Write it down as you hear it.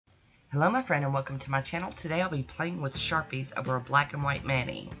Hello my friend and welcome to my channel. Today I'll be playing with Sharpies over a black and white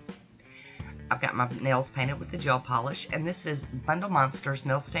mani. I've got my nails painted with the gel polish, and this is Bundle Monsters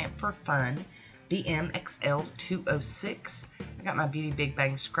Nail Stamp for Fun BMXL 206. I got my Beauty Big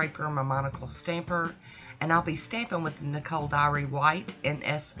Bang scraper, my monocle stamper, and I'll be stamping with the Nicole Diary White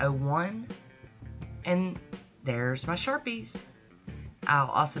NS01. And there's my Sharpies. I'll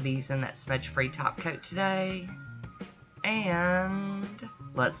also be using that smudge-free top coat today. And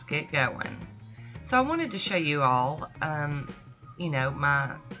let's get going. So I wanted to show you all,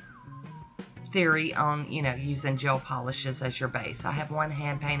 my theory on, using gel polishes as your base. I have one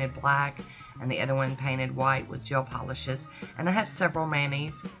hand painted black and the other one painted white with gel polishes. And I have several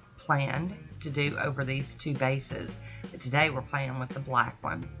manis planned to do over these two bases. But today we're playing with the black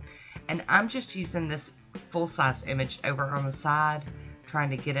one. And I'm just using this full-size image over on the side, trying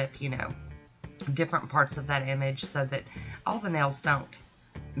to get up, different parts of that image so that all the nails don't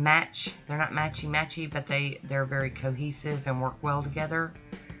match. They're not matchy-matchy, but they're very cohesive and work well together.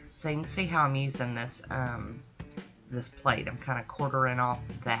 So you can see how I'm using this this plate. I'm kind of quartering off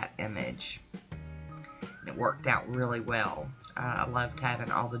that image. And it worked out really well. I loved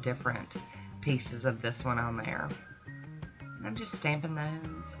having all the different pieces of this one on there. And I'm just stamping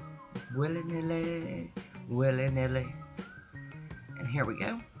those willy-nilly, willy-nilly. And here we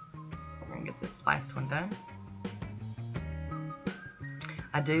go. We're going to get this last one done.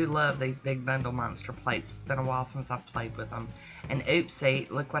 I do love these big bundle monster plates. It's been a while since I've played with them. And oopsie,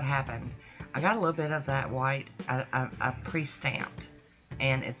 look what happened. I got a little bit of that white I pre-stamped.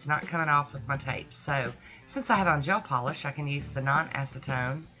 And it's not coming off with my tape. So, since I have on gel polish, I can use the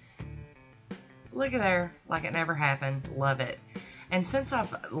non-acetone. Look at there, like it never happened. Love it. And since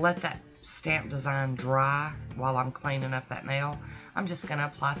I've let that stamp design dry while I'm cleaning up that nail, I'm just going to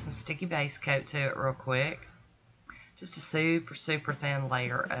apply some sticky base coat to it real quick. Just a super, super thin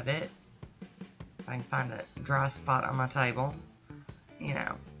layer of it. If I can find a dry spot on my table.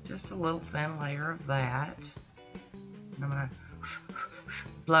 Just a little thin layer of that. And I'm going to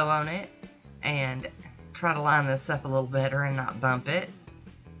blow on it and try to line this up a little better and not bump it.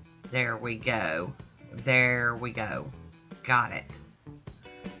 There we go. There we go. Got it.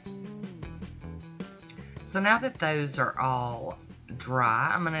 So now that those are all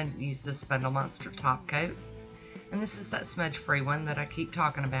dry, I'm going to use this Bundle Monster top coat. And this is that smudge-free one that I keep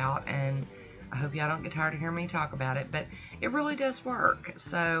talking about, and I hope y'all don't get tired of hearing me talk about it, but it really does work.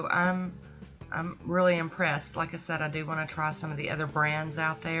 So I'm really impressed. Like I said, I do want to try some of the other brands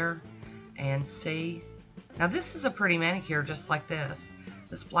out there and see. Now this is a pretty manicure just like this.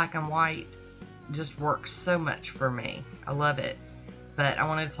 This black and white just works so much for me. I love it. But I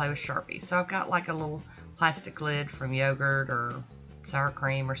wanted to play with Sharpie. So I've got like a little plastic lid from yogurt or sour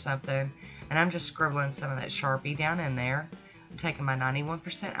cream or something, and I'm just scribbling some of that Sharpie down in there. I'm taking my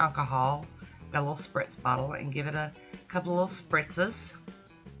 91% alcohol, got a little spritz bottle, and give it a couple little spritzes.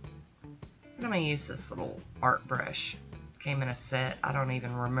 And I'm going to use this little art brush. Came in a set. I don't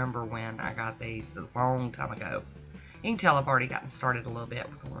even remember when I got these, a long time ago. You can tell I've already gotten started a little bit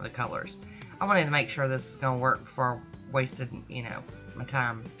with one of the colors. I wanted to make sure this was going to work before I wasted, my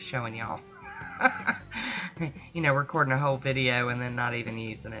time showing y'all. Recording a whole video and then not even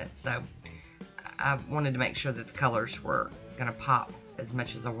using it. So I wanted to make sure that the colors were going to pop as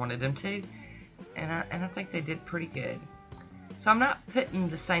much as I wanted them to. And I think they did pretty good. So I'm not putting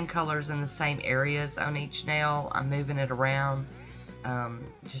the same colors in the same areas on each nail. I'm moving it around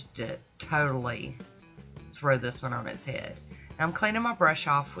just to totally throw this one on its head. Now I'm cleaning my brush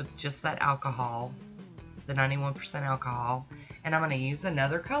off with just that alcohol, the 91% alcohol, and I'm going to use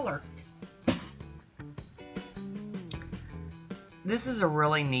another color. This is a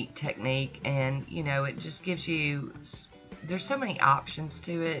really neat technique, and it just gives you, there's so many options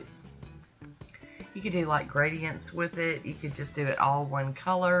to it. You could do like gradients with it. You could just do it all one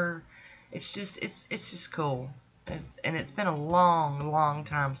color. It's just cool. And it's been a long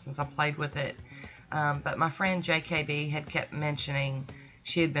time since I played with it. But my friend JKB had kept mentioning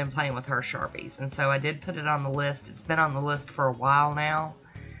she had been playing with her Sharpies, and so I did put it on the list. It's been on the list for a while now,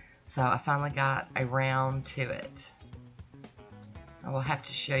 so I finally got around to it. I will have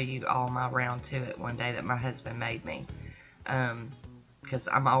to show you all my round to it one day that my husband made me, because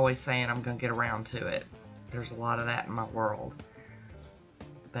I'm always saying I'm going to get around to it. There's a lot of that in my world,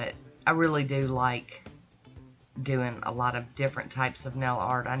 but I really do like doing a lot of different types of nail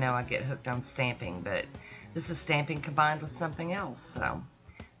art. I know I get hooked on stamping, but this is stamping combined with something else. So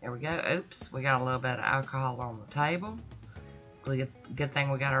there we go. Oops, we got a little bit of alcohol on the table. Good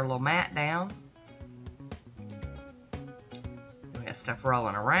thing we got our little mat down. We got stuff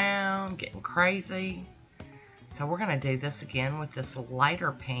rolling around, getting crazy. So we're going to do this again with this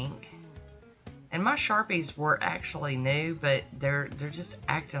lighter pink. And my Sharpies were actually new, but they're just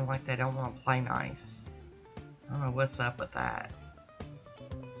acting like they don't want to play nice. I don't know what's up with that.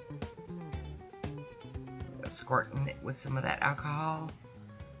 Squirting it with some of that alcohol.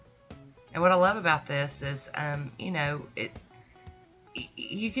 And what I love about this is, you know,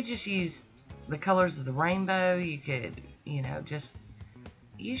 you could just use the colors of the rainbow. You could, you know, just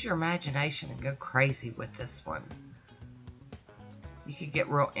use your imagination and go crazy with this one. You could get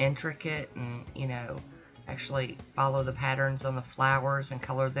real intricate and, you know, actually follow the patterns on the flowers and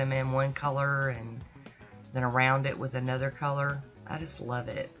color them in one color and then around it with another color. I just love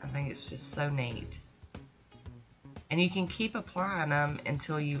it. I think it's just so neat. And you can keep applying them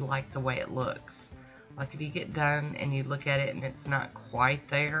until you like the way it looks. Like if you get done and you look at it and it's not quite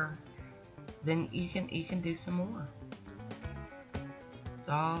there, then you can do some more. It's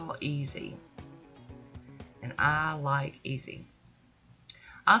all easy. And I like easy.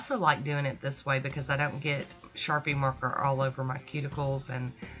 I also like doing it this way because I don't get Sharpie marker all over my cuticles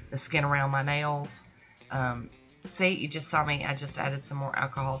and the skin around my nails. See, you just saw me, I just added some more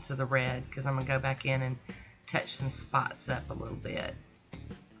alcohol to the red because I'm going to go back in and touch some spots up a little bit.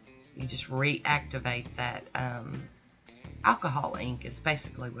 You just reactivate that alcohol ink is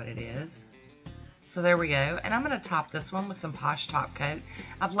basically what it is. So there we go. And I'm going to top this one with some Poshe top coat.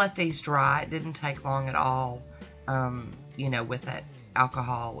 I've let these dry. It didn't take long at all. You know, with that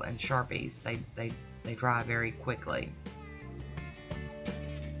alcohol and Sharpies, they dry very quickly.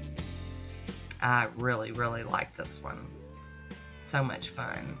 I really, really like this one. So much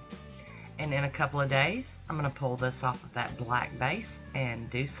fun. And in a couple of days, I'm going to pull this off of that black base and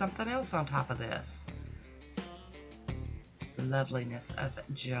do something else on top of this. The loveliness of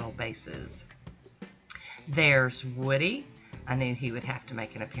gel bases. There's Woody. I knew he would have to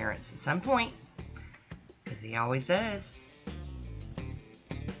make an appearance at some point, because he always does.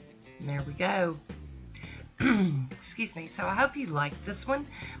 And there we go. Excuse me. So I hope you liked this one.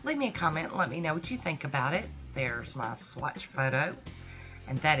 Leave me a comment and let me know what you think about it. There's my swatch photo.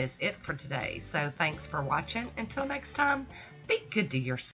 And that is it for today. So thanks for watching. Until next time, be good to yourself.